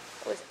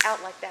 I was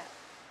out like that.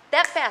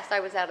 That fast, I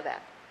was out of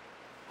that.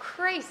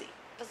 Crazy,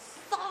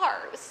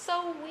 bizarre. It was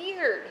so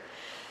weird.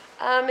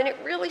 And it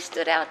really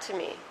stood out to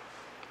me.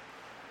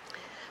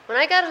 When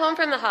I got home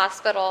from the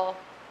hospital,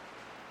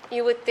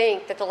 you would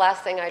think that the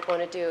last thing I'd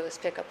want to do is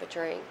pick up a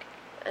drink.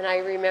 And I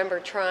remember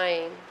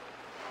trying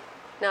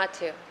not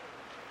to.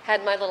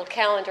 Had my little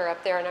calendar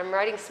up there, and I'm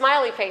writing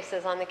smiley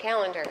faces on the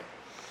calendar.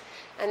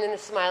 And then the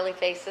smiley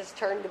faces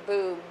turned to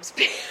boobs,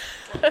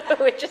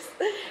 which is,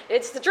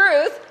 it's the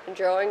truth. I'm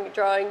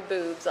drawing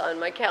boobs on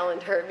my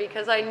calendar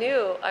because I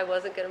knew I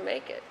wasn't going to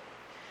make it.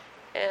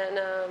 And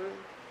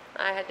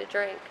I had to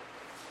drink.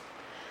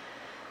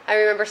 I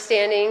remember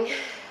standing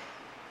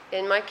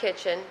in my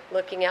kitchen,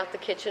 looking out the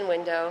kitchen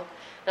window,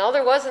 and all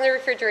there was in the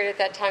refrigerator at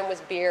that time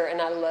was beer,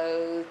 and I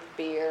loathed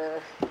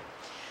beer.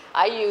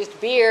 I used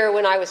beer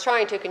when I was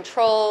trying to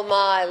control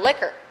my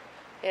liquor,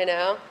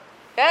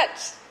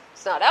 It's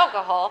not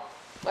alcohol.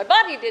 My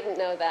body didn't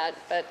know that,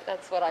 but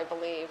that's what I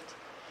believed.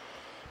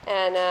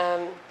 And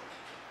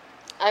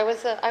I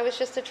was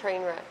just a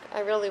train wreck. I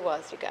really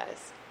was, you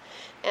guys.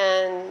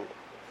 And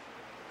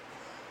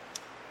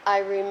I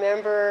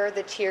remember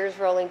the tears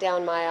rolling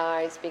down my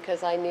eyes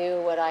because I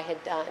knew what I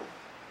had done.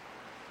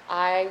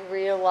 I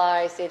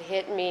realized it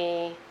hit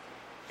me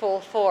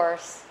full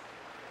force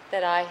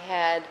that I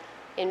had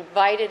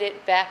invited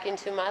it back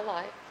into my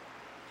life.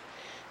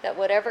 That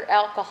whatever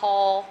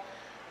alcohol,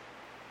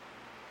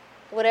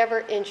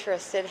 whatever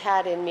interest it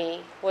had in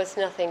me was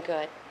nothing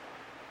good.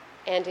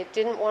 And it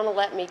didn't want to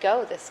let me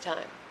go this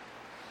time.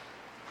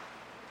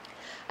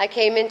 I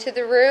came into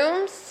the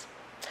rooms.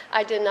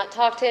 I did not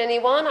talk to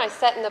anyone. I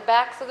sat in the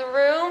backs of the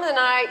room and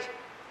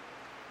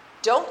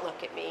don't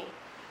look at me.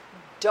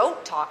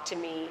 Don't talk to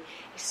me,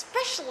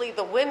 especially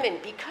the women,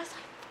 because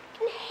I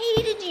fucking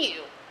hated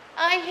you.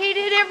 I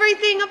hated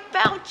everything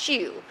about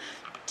you.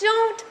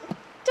 Don't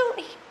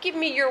give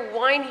me your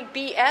whiny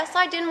BS.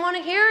 I didn't want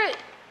to hear it.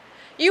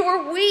 You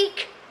were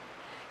weak.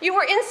 You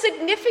were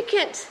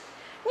insignificant.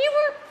 You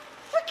were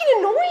freaking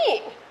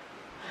annoying.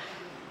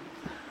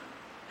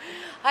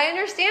 I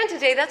understand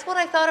today. That's what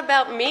I thought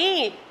about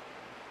me.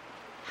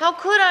 How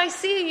could I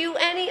see you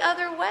any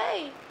other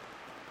way?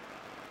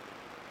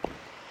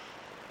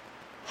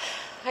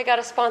 I got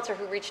a sponsor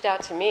who reached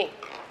out to me.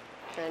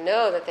 I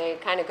know that they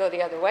kind of go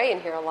the other way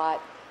in here a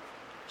lot.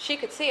 She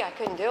could see I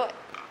couldn't do it.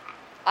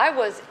 I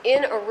was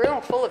in a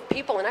room full of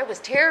people, and I was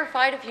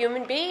terrified of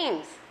human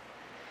beings.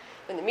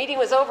 When the meeting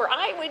was over,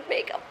 I would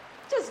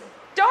just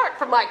dart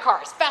from my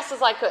car as fast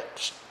as I could.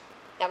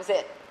 That was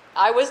it.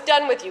 I was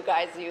done with you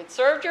guys. You had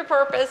served your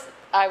purpose.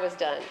 I was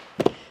done.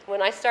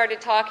 When I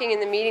started talking in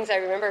the meetings, I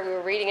remember we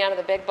were reading out of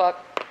the big book,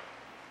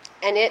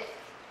 and it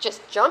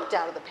just jumped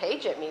out of the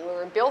page at me. We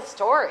were in Bill's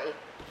story,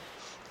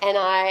 and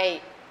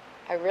I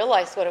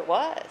realized what it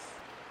was.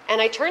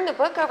 And I turned the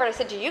book over and I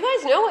said, "Do you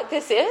guys know what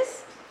this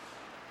is?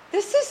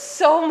 This is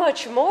so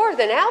much more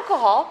than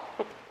alcohol."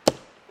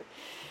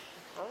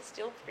 I was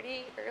still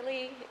pretty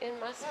early in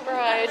my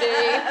sobriety.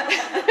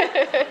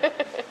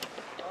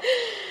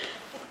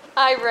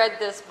 I read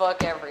this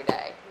book every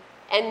day,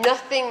 and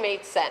nothing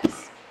made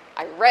sense.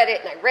 I read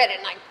it,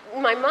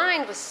 and my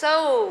mind was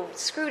so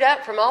screwed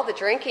up from all the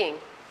drinking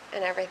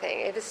and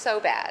everything. It was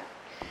so bad.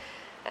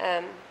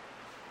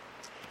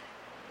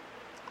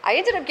 I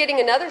ended up getting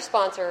another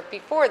sponsor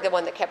before the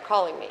one that kept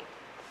calling me.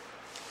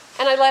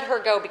 And I let her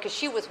go because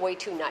she was way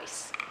too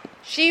nice.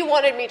 She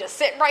wanted me to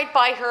sit right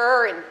by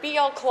her and be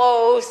all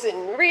close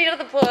and read out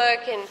of the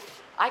book, and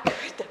I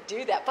couldn't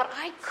do that. But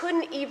I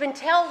couldn't even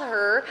tell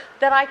her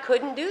that I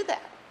couldn't do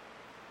that.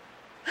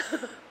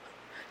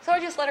 So I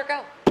just let her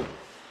go.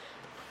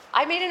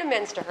 I made an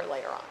amends to her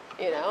later on.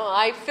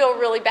 I feel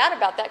really bad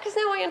about that because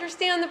now I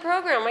understand the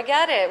program. I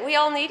get it. We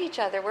all need each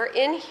other. We're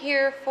in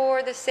here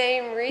for the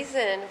same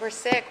reason. We're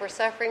sick. We're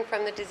suffering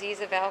from the disease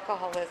of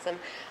alcoholism.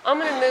 I'm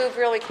going to move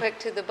really quick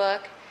to the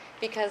book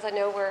because I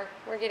know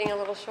we're getting a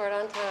little short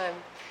on time.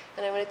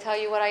 And I'm going to tell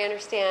you what I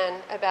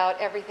understand about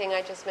everything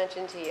I just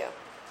mentioned to you.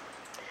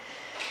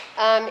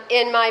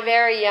 In my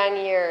very young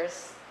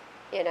years,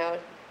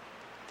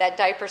 that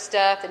diaper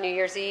stuff, the New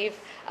Year's Eve,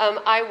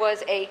 I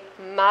was a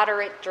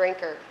moderate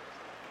drinker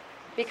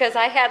because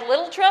I had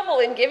little trouble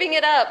in giving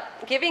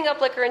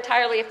up liquor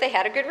entirely if they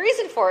had a good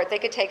reason for it. They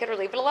could take it or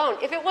leave it alone.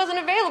 If it wasn't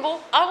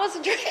available, I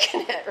wasn't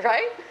drinking it,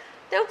 right?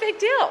 No big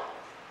deal.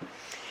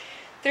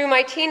 Through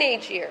my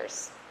teenage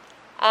years,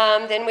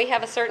 then we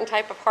have a certain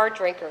type of hard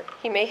drinker.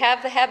 He may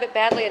have the habit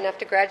badly enough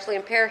to gradually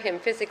impair him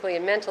physically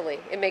and mentally.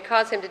 It may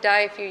cause him to die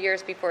a few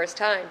years before his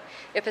time.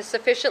 If a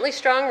sufficiently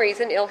strong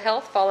reason, ill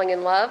health, falling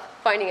in love,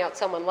 finding out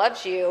someone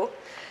loves you,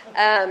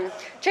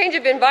 change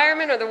of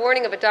environment, or the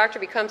warning of a doctor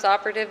becomes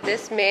operative,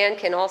 this man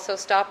can also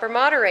stop or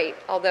moderate,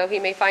 although he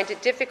may find it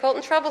difficult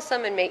and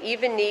troublesome and may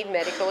even need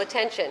medical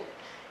attention.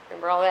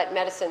 Remember all that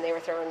medicine they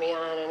were throwing me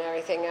on and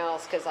everything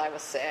else because I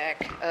was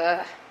sick.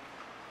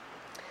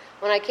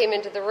 When I came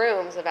into the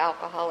rooms of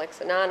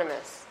Alcoholics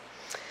Anonymous,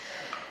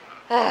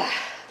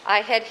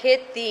 I had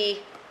hit the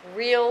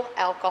real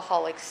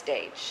alcoholic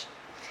stage.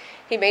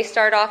 He may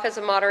start off as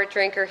a moderate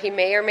drinker. He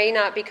may or may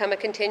not become a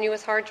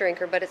continuous hard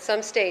drinker, but at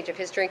some stage of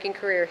his drinking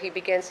career, he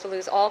begins to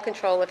lose all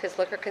control of his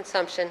liquor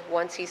consumption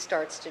once he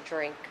starts to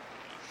drink.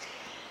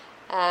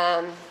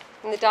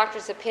 In the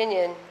doctor's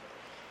opinion,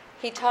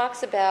 he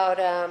talks about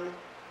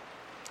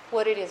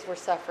what it is we're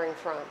suffering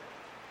from.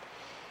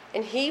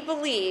 And he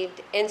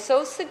believed, and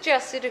so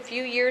suggested a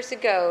few years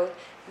ago,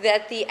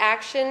 that the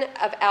action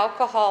of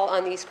alcohol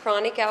on these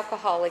chronic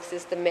alcoholics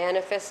is the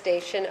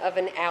manifestation of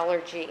an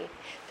allergy,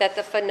 that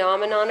the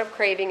phenomenon of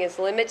craving is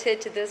limited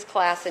to this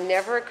class and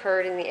never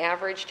occurred in the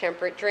average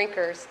temperate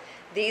drinkers.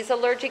 These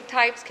allergic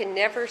types can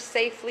never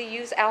safely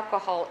use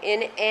alcohol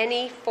in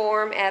any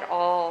form at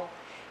all.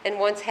 And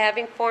once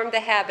having formed the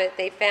habit,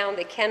 they found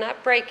they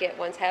cannot break it.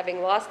 Once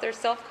having lost their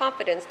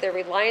self-confidence, their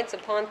reliance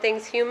upon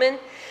things human,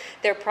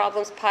 their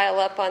problems pile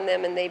up on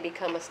them and they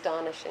become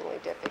astonishingly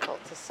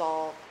difficult to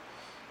solve.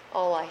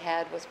 All I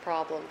had was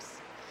problems.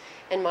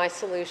 And my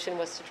solution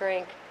was to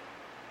drink,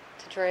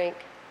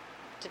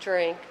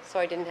 so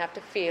I didn't have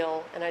to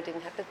feel and I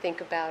didn't have to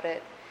think about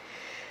it.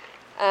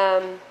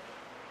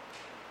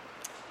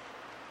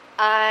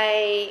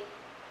 I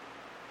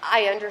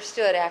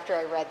understood after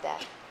I read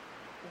that.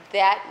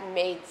 That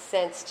made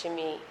sense to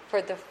me.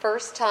 For the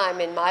first time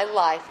in my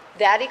life,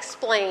 that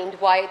explained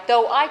why,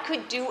 though I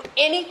could do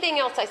anything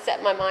else I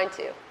set my mind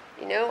to,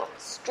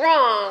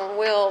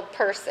 strong-willed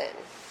person,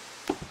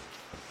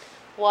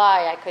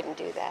 why I couldn't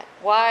do that.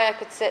 Why I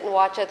could sit and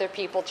watch other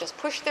people just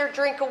push their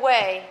drink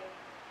away,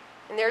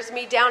 and there's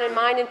me down in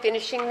mine and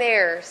finishing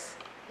theirs.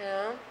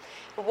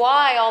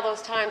 Why all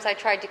those times I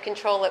tried to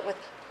control it with,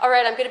 all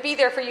right, I'm going to be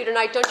there for you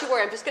tonight. Don't you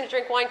worry. I'm just going to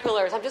drink wine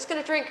coolers. I'm just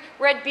going to drink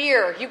red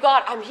beer.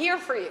 I'm here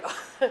for you.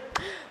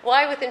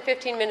 Why within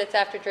 15 minutes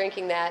after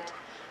drinking that,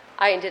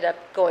 I ended up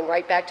going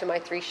right back to my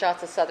 3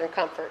 shots of Southern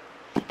Comfort.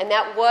 And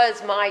that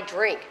was my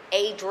drink,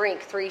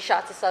 3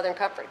 shots of Southern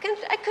Comfort.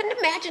 I couldn't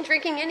imagine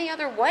drinking any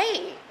other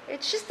way.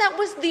 It's just that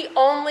was the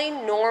only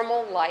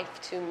normal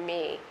life to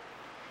me.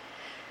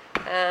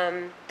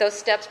 Those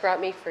steps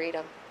brought me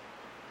freedom.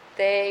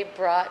 They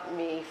brought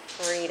me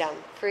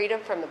freedom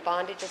from the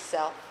bondage of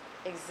self.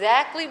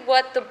 Exactly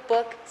what the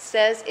book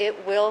says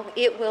it will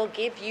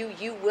give you,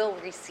 you will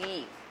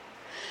receive.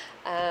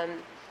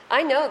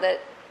 I know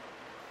that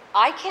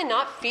I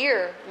cannot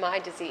fear my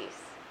disease.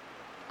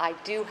 I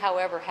do,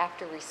 however, have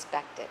to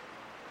respect it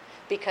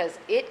because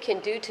it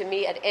can do to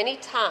me at any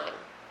time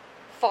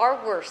far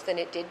worse than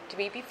it did to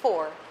me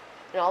before.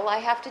 And all I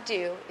have to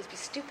do is be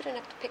stupid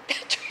enough to pick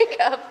that drink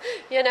up,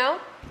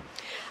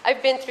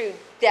 I've been through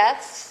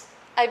deaths.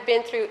 I've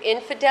been through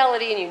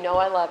infidelity, and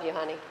I love you,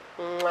 honey.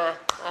 Mwah,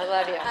 I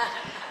love you.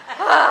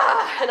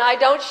 And I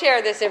don't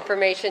share this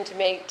information to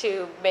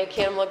make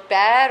him look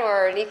bad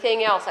or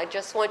anything else. I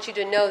just want you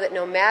to know that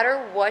no matter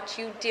what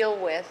you deal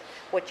with,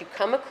 what you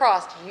come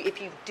across,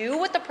 if you do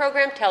what the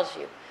program tells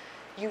you,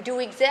 you do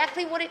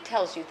exactly what it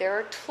tells you. There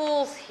are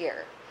tools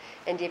here.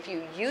 And if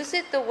you use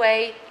it the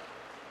way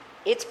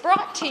it's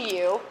brought to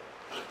you,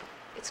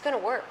 it's going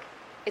to work.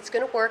 It's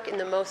going to work in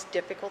the most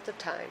difficult of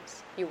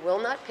times. You will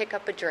not pick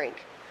up a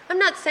drink. I'm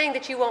not saying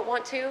that you won't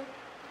want to,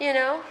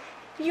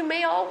 You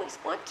may always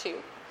want to.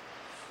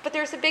 But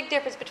there's a big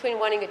difference between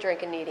wanting a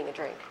drink and needing a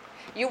drink.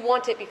 You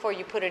want it before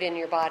you put it in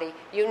your body.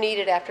 You need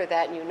it after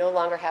that, and you no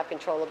longer have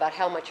control about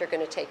how much you're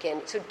going to take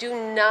in. So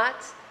do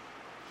not,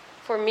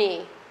 for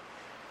me,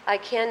 I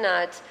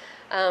cannot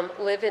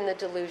live in the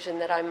delusion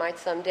that I might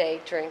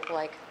someday drink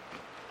like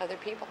other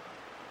people,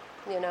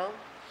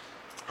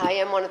 I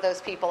am one of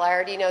those people. I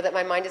already know that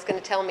my mind is going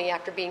to tell me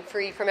after being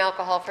free from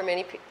alcohol for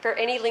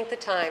any length of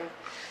time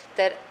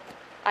that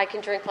I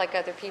can drink like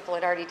other people.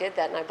 It already did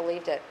that, and I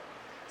believed it.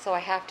 So I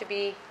have to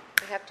be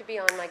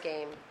on my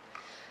game.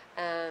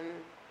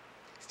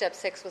 Step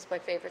 6 was my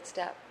favorite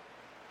step.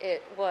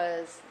 It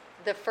was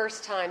the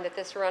first time that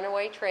this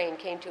runaway train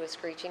came to a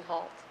screeching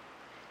halt,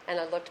 and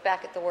I looked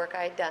back at the work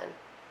I had done.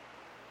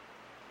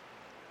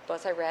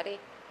 Was I ready?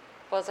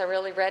 Was I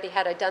really ready?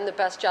 Had I done the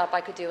best job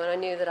I could do? And I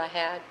knew that I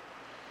had.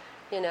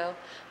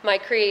 My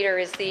Creator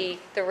is the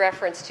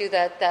reference to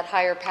that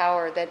higher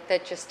power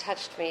that just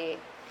touched me.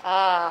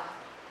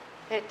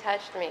 It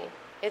touched me.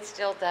 It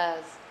still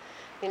does.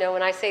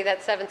 When I say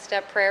that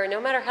 7-step prayer, no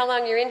matter how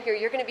long you're in here,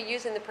 you're going to be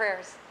using the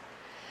prayers.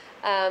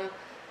 I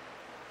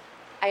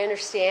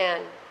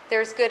understand.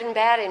 There's good and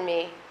bad in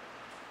me.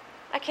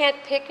 I can't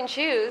pick and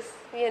choose,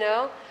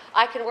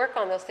 I can work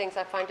on those things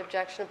I find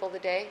objectionable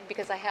today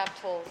because I have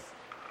tools.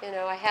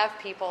 I have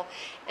people.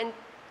 And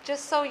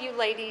just so you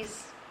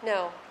ladies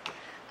know,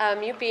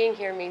 you being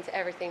here means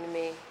everything to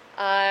me.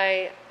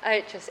 I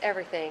just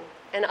everything.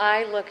 And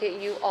I look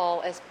at you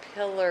all as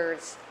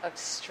pillars of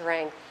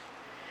strength.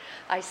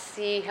 I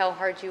see how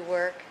hard you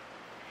work,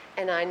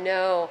 and I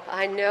know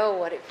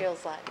what it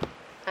feels like.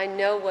 I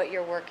know what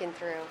you're working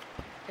through.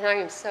 And I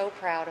am so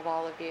proud of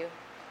all of you.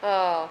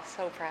 Oh,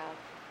 so proud.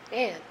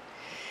 Man.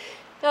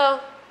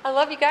 Oh, I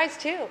love you guys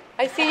too.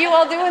 I see you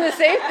all doing the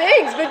same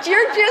things, but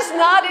you're just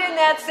not in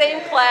that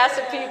same class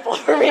of people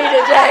for me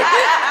today.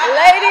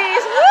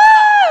 Ladies,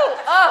 woo!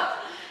 Oh,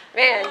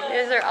 man,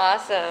 these are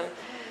awesome.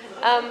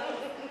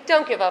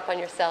 Don't give up on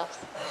yourselves.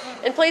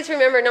 And please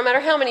remember, no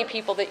matter how many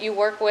people that you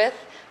work with,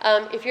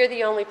 if you're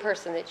the only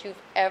person that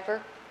you've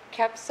ever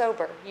kept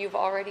sober, you've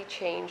already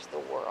changed the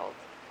world.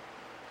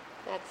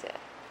 That's it.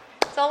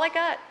 That's all I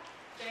got.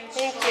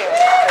 Thank you.